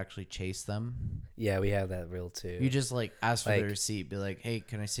allowed to actually chase them. Yeah, we have that rule too. You just like ask for Like- the receipt, be like, "Hey,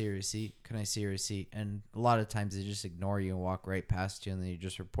 can I see your receipt? Can I see your receipt?" And a lot of times they just ignore you and walk right past you, and then you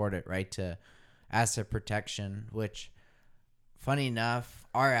just report it right to asset protection. Which, funny enough,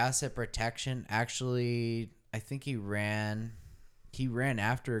 our asset protection actually, I think he ran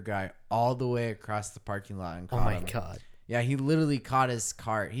after a guy all the way across the parking lot and Oh caught my him. god. Yeah, he literally caught his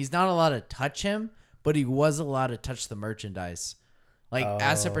cart. He's not allowed to touch him, but he was allowed to touch the merchandise. Like,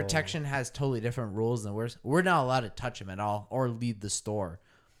 asset Oh. protection has totally different rules than we're not allowed to touch him at all or leave the store.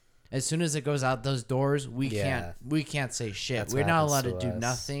 As soon as it goes out those doors, we can't say shit. That's We're what not happens allowed to to do us.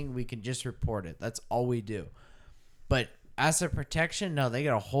 nothing. We can just report it. That's all we do. But asset protection, no, they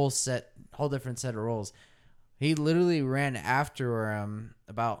got a whole different set of rules. He literally ran after him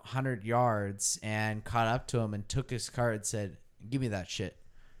about 100 yards and caught up to him and took his cart and said, "Give me that shit."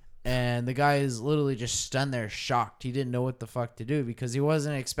 And the guy is literally just stunned there, shocked. He didn't know what the fuck to do because he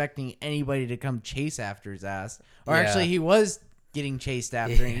wasn't expecting anybody to come chase after his ass. Or Yeah. actually, he was getting chased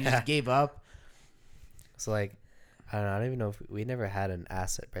after and he Yeah. just gave up. So like, I don't even know if we never had an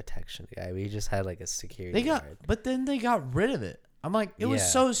asset protection guy. We just had like a security guard. But then they got rid of it. I'm like, it was Yeah.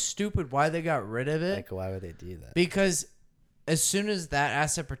 so stupid why they got rid of it. Like, why would they do that? Because as soon as that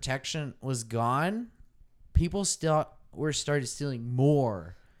asset protection was gone, people still started stealing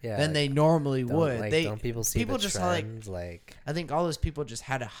more Yeah. than they normally would. Don't people see the just trend? Like, I think all those people just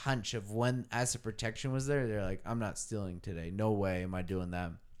had a hunch of when asset protection was there. They're like, "I'm not stealing today. No way am I doing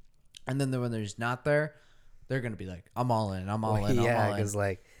that." And then when there's not there, they're gonna be like, "I'm all in. I'm all in. I'm yeah, all in." because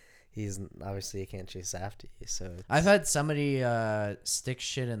like, he's obviously he can't chase after you. So I've had somebody stick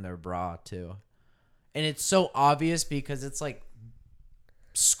shit in their bra too, and it's so obvious because it's like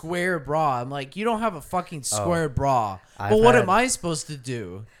square bra. I'm like, you don't have a fucking square bra. But what am I supposed to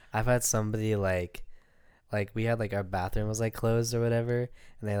do? I've had somebody like we had like our bathroom was like closed or whatever,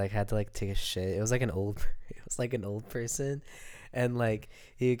 and they like had to like take a shit. It was like an old person, and like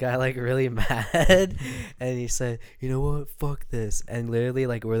he got like really mad, and he said, "You know what? Fuck this!" And literally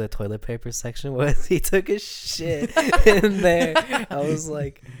like where the toilet paper section was, he took a shit in there. I was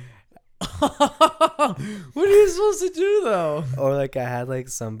like, What are you supposed to do though? or like I had like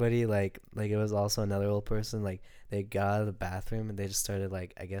somebody like it was also another old person, like they got out of the bathroom and they just started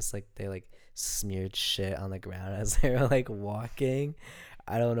like, I guess like they like smeared shit on the ground as they were like walking.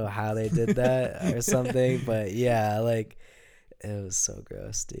 I don't know how they did that or something, but yeah, like it was so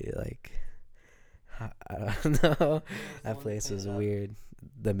gross, dude. Like I don't know. That place was weird.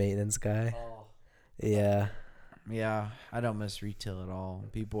 The maintenance guy. Yeah. Yeah, I don't miss retail at all.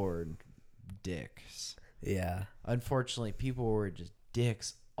 People were dicks. Yeah. Unfortunately, people were just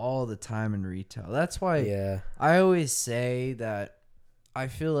dicks all the time in retail. That's why Yeah. I always say that I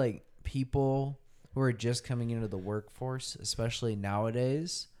feel like people who are just coming into the workforce, especially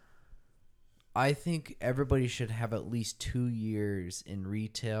nowadays, I think everybody should have at least 2 years in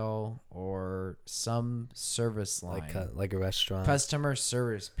retail or some service line. Like a restaurant. Customer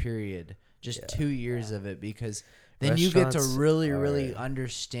service, period. Just Yeah. 2 years of it, because then you get to Restaurants really are-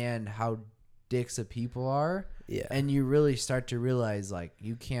 understand how dicks of people are. Yeah. And you really start to realize like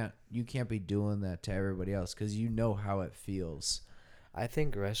you can't be doing that to everybody else because you know how it feels. I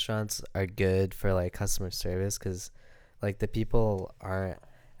think restaurants are good for like customer service because like the people aren't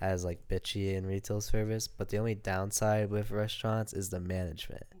as like bitchy in retail service, but the only downside with restaurants is the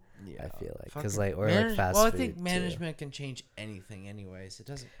management. Yeah, I feel like fucking because like or like fast Well, I food think too. management can change anything, anyways. It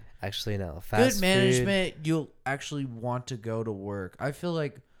doesn't. Actually, no. Fast Good management, you'll actually want to go to work. I feel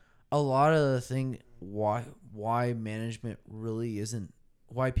like a lot of the thing why management really isn't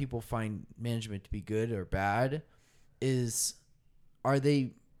why people find management to be good or bad is are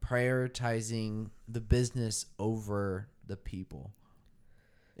they prioritizing the business over the people?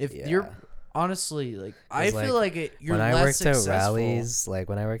 If you're Yeah. honestly like I like, feel like you're when I less worked successful. at rallies, like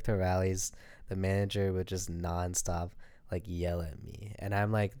when I worked at rallies, the manager would just nonstop like yell at me, and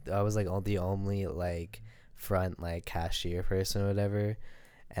I'm like, I was like the only like front like cashier person or whatever,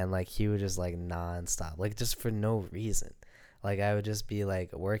 and like he would just like nonstop, like just for no reason. Like I would just be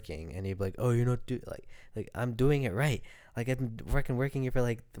like working, and he'd be like, "Oh, you're not like I'm doing it right. Like I've been working here for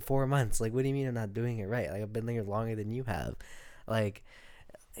like 4 months. Like what do you mean I'm not doing it right? Like I've been here longer than you have. Like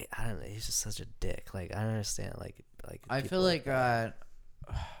I don't know. He's just such a dick. Like I don't understand. Like I people feel like that.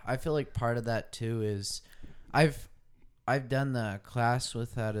 I feel like part of that too is I've done the class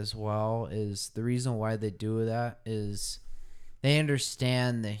with that as well. Is the reason why they do that is they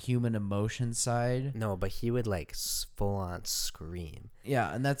understand the human emotion side. No, but he would like full on scream.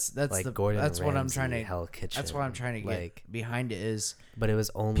 Yeah, and that's Like Gordon that's what I'm Ramsay, trying to Hell Kitchen. that's what I'm trying to get like, behind it is but it was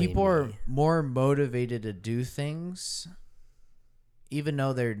only people are me. more motivated to do things even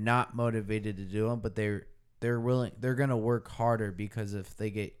though they're not motivated to do them, but they're going to work harder because if they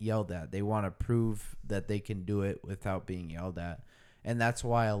get yelled at, they want to prove that they can do it without being yelled at. And that's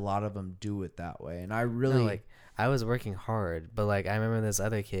why a lot of them do it that way. And I really No, like I was working hard, but like I remember this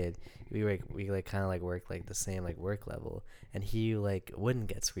other kid, we like kind of like worked like the same like work level, and he like wouldn't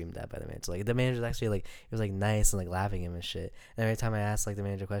get screamed at by the manager. Like the manager's actually like it was like nice and like laughing at him and shit. And every time I asked like the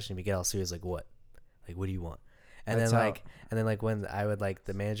manager a question, he'd get all serious like what do you want? And That's then like when I would like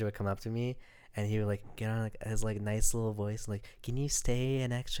the manager would come up to me and he would like get on like his like nice little voice like, can you stay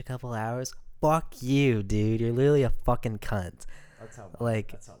an extra couple hours? Fuck you, dude. You're literally a fucking cunt. that's how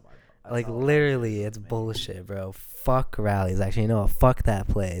Like that's how my like literally it's bullshit, bro. Fuck rallies. Actually, you know what? Fuck that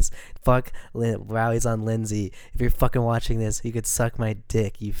place. Fuck rallies on Lindsay. If you're fucking watching this, you could suck my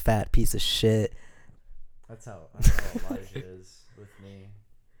dick, you fat piece of shit. That's how Elijah is with me.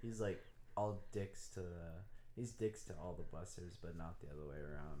 He's like all dicks to he's dicks to all the bussers, but not the other way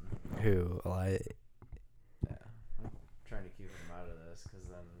around. Who? Yeah, I'm trying to keep him out of this because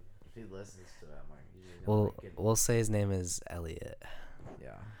then if he listens to it, I'm like, he's gonna like get, We'll say his name is Elliot.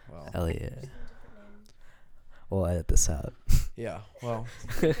 yeah, well, Elliot. We'll edit this out. yeah, well,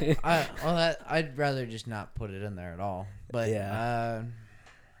 I'd rather just not put it in there at all. But Yeah.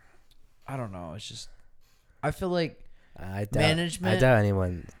 I don't know. It's just I feel like I doubt management.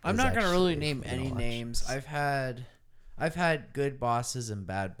 anyone. I'm is not gonna really actually name gonna any watch names. this. I've had good bosses and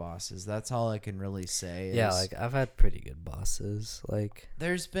bad bosses. That's all I can really say. Yeah, is like I've had pretty good bosses. Like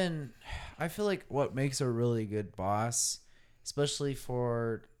there's been, I feel like what makes a really good boss, especially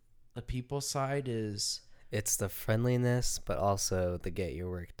for the people side, is it's the friendliness, but also the get your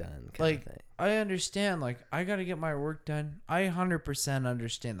work done kind like of thing. I understand. Like I gotta get my work done. I 100%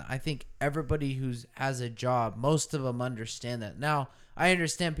 understand that. I think everybody who has a job, most of them understand that. Now I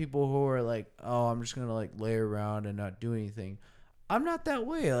understand people who are like, oh, I'm just gonna like lay around and not do anything. I'm not that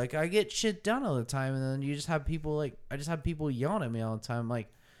way. Like I get shit done all the time, and then you just have people like I just have people yelling at me all the time. Like,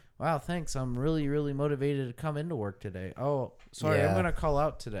 wow, thanks. I'm really really motivated to come into work today. Oh, sorry, I'm Yeah. gonna call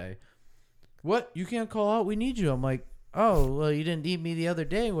out today. What? You can't call out? We need you. I'm like, oh, well, you didn't need me the other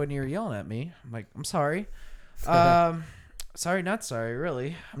day when you were yelling at me. I'm like, I'm sorry. Sorry, not sorry,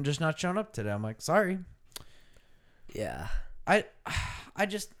 really. I'm just not showing up today. I'm like, sorry. Yeah. I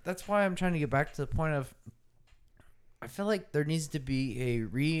just, that's why I'm trying to get back to the point of, I feel like there needs to be a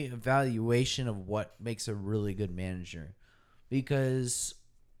reevaluation of what makes a really good manager. Because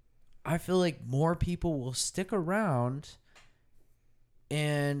I feel like more people will stick around.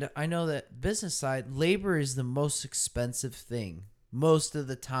 And I know that business side, labor is the most expensive thing. Most of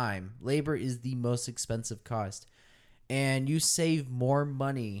the time, labor is the most expensive cost. And you save more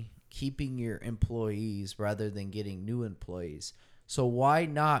money keeping your employees rather than getting new employees. So why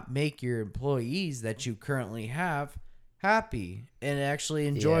not make your employees that you currently have happy and actually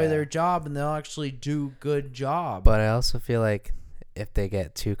enjoy Yeah. their job, and they'll actually do good job? But I also feel like if they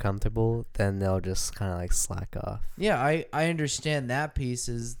get too comfortable, then they'll just kind of like slack off. Yeah, I understand that piece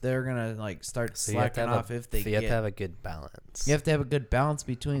is they're gonna like start So you have to slacking have off if they so you have get. to have a good balance. You have to have a good balance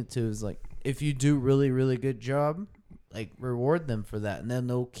between the two. Is like if you do really, really good job, like reward them for that, and then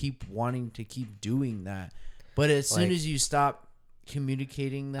they'll keep wanting to keep doing that. But as soon Like, as you stop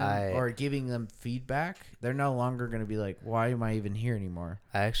communicating them or giving them feedback, they're no longer going to be like, why am I even here anymore?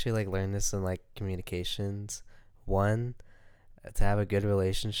 I actually like learned this in like communications. One, to have a good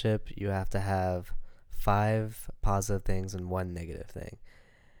relationship, you have to have 5 positive things and 1 negative thing.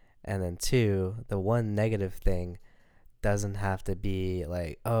 And then 2, the 1 negative thing doesn't have to be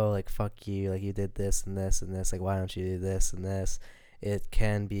like, oh, like, fuck you, like, you did this and this and this, like, why don't you do this and this? It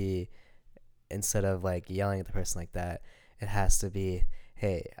can be, instead of like yelling at the person like that, it has to be,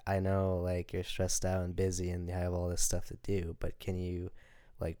 hey, I know like you're stressed out and busy and you have all this stuff to do, but can you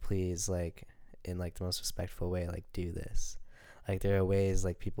like please, like, in like the most respectful way, like, do this? Like, there are ways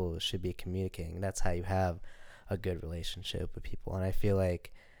like people should be communicating. That's how you have a good relationship with people. And I feel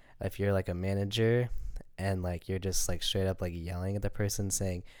like if you're like a manager and like you're just like straight up like yelling at the person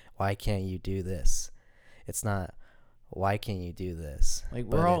saying, why can't you do this? It's not, why can't you do this? Like,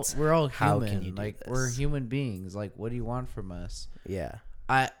 But it's, we're all how human. can you do like this? we're human beings. Like, what do you want from us? yeah.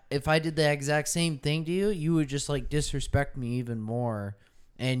 If I did the exact same thing to you, you would just like disrespect me even more,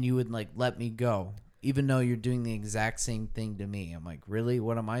 and you would like let me go, even though you're doing the exact same thing to me. I'm like, really?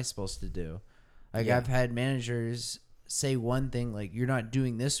 What am I supposed to do? Like, Yeah. I've had managers say one thing, like, you're not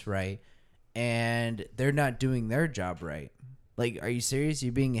doing this right, and they're not doing their job right. Like, are you serious?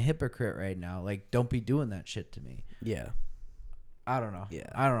 You're being a hypocrite right now. Like, don't be doing that shit to me. Yeah. I don't know. Yeah.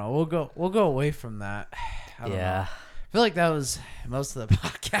 I don't know. We'll go away from that. I don't know. Yeah. I feel like that was most of the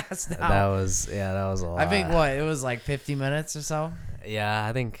podcast now. That was a lot. I think what it was like 50 minutes or so. Yeah,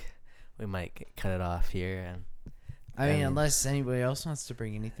 I think we might cut it off here. And I mean, unless anybody else wants to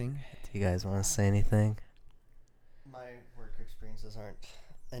bring anything. do you guys want to say anything? My work experiences aren't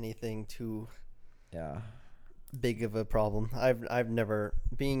anything too Yeah. big of a problem. I've never,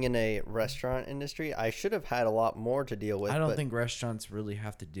 being in a restaurant industry, I should have had a lot more to deal with. I don't but, think restaurants really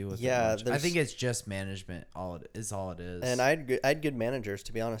have to deal with Yeah, it much. I think it's just management. All it is. and I had good managers,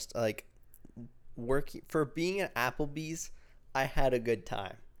 to be honest. Like, working for being at Applebee's, I had a good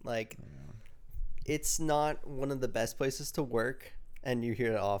time. Like, it's not one of the best places to work, and you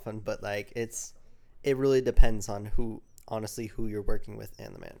hear it often, but like it really depends on who you're working with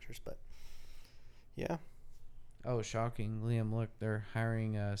and the managers. But yeah. Oh, shocking, Liam! Look, they're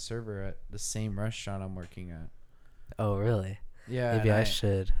hiring a server at the same restaurant I'm working at. Oh, really? Yeah, Maybe and I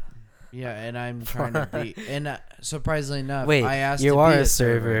should. Yeah, and I'm trying to be. And surprisingly enough, Wait, I asked you to are be a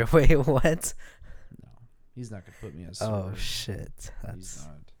server. Wait, what? No, he's not gonna put me as a server. Oh shit! He's That's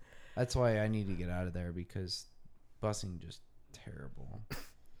not. That's why I need to get out of there, because busing just terrible.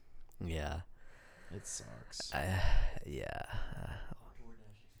 yeah. It sucks. Yeah.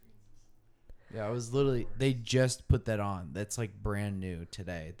 Yeah, I was literally. They just put that on. That's like brand new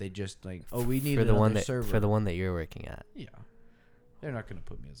today. They just like, oh, we need for the another one that server for the one that you're working at. Yeah, they're not gonna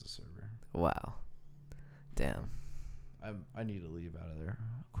put me as a server. Wow. Damn. I need to leave out of there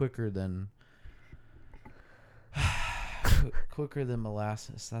quicker than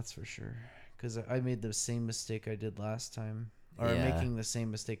molasses. That's for sure. Because I made the same mistake I did last time, or I'm Yeah. making the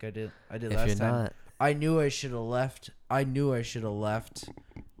same mistake I did If last you're time. not, I knew I should have left. I knew I should have left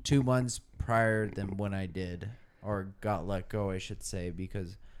 2 months prior than when I did, or got let go, I should say,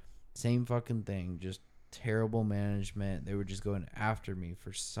 because same fucking thing, just terrible management. They were just going after me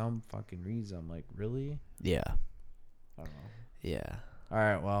for some fucking reason. I'm like, really? yeah, I don't know. yeah. All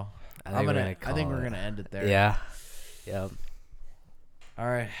right, well, I I call think we're it. gonna end it there. Yeah. Yep. All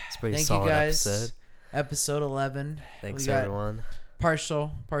right. It's a pretty Thank solid you guys. episode. Episode 11. Thanks We got everyone.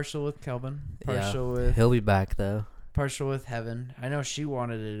 partial with Kelvin. Partial Yeah. with He'll be back though. partial with Heaven. I know she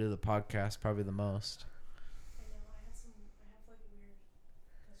wanted to do the podcast probably the most.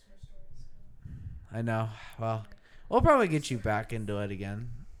 I know. Well, we'll probably get you back into it again.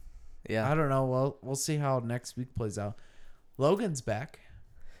 Yeah. I don't know. Well, we'll see how next week plays out. Logan's back.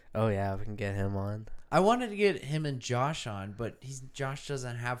 Oh yeah, we can get him on. I wanted to get him and Josh on, but Josh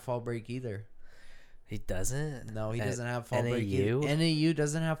doesn't have fall break either. He doesn't. No, he At doesn't have fall break NAU? either. NAU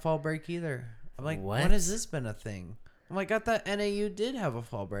doesn't have fall break either. I'm like, What? when has this been a thing? I'm like, I thought NAU did have a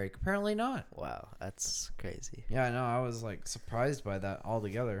fall break. Apparently not. Wow, that's crazy. Yeah, I know. I was like surprised by that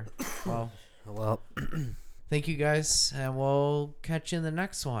altogether. Well, Well, thank you guys, and we'll catch you in the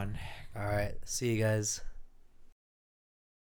next one. all right. See you guys.